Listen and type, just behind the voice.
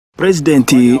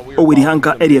President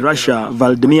owirihanga eri Russia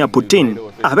Vladimir Putin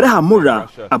abrahamura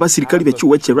abasirikali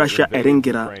becyuweche Russia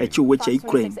erengera ecyuweche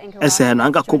Ukraine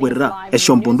esehananga koberera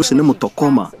eshombunduse ne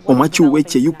mutokoma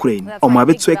omwacyuweche Ukraine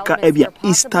omwabetsweka ebya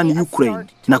Eastern Ukraine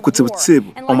na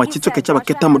kutsibutsibu omwakitsoke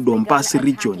cyabaketa mu Donbas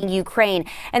region Ukraine.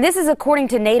 And this is according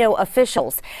to NATO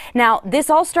officials. Now, this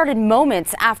all started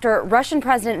moments after Russian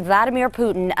President Vladimir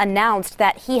Putin announced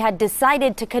that he had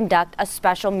decided to conduct a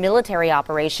special military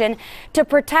operation to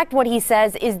protect what he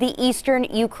says is the eastern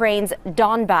Ukraine's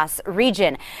Donbas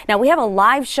region. Now, we have a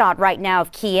live shot right now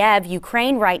of Kiev,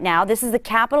 Ukraine right now. This is the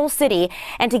capital city.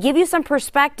 And to give you some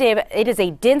perspective, it is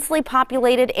a densely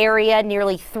populated area,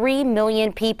 nearly 3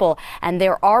 million people. And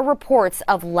there are reports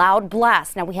of loud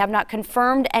blasts. Now, we have not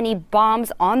confirmed any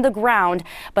bombs on the ground,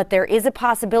 but there is a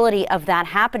possibility of that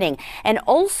happening. And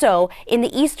also in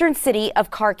the eastern city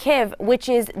of Kharkiv, which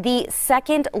is the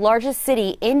second largest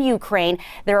city in Ukraine,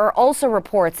 there are also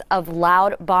reports of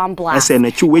loud bomb blasts.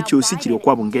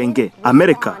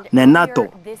 America na NATO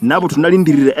nabo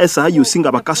tunalindirire esa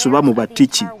yusinga bakasuba mu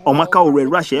batichi omwaka olwe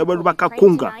Russia yabari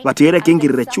bakakunga batereke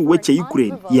ngirire cyuweche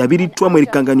Ukraine yabiritwa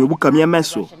mwerikanganya obukamya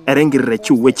meso erengirire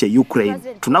cyuweche Ukraine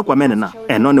tunakwamenena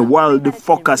enone World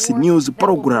Focus News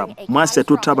Program mwase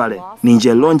Thuthabale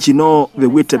ninje lonji no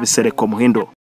bewite bisereko muhindo.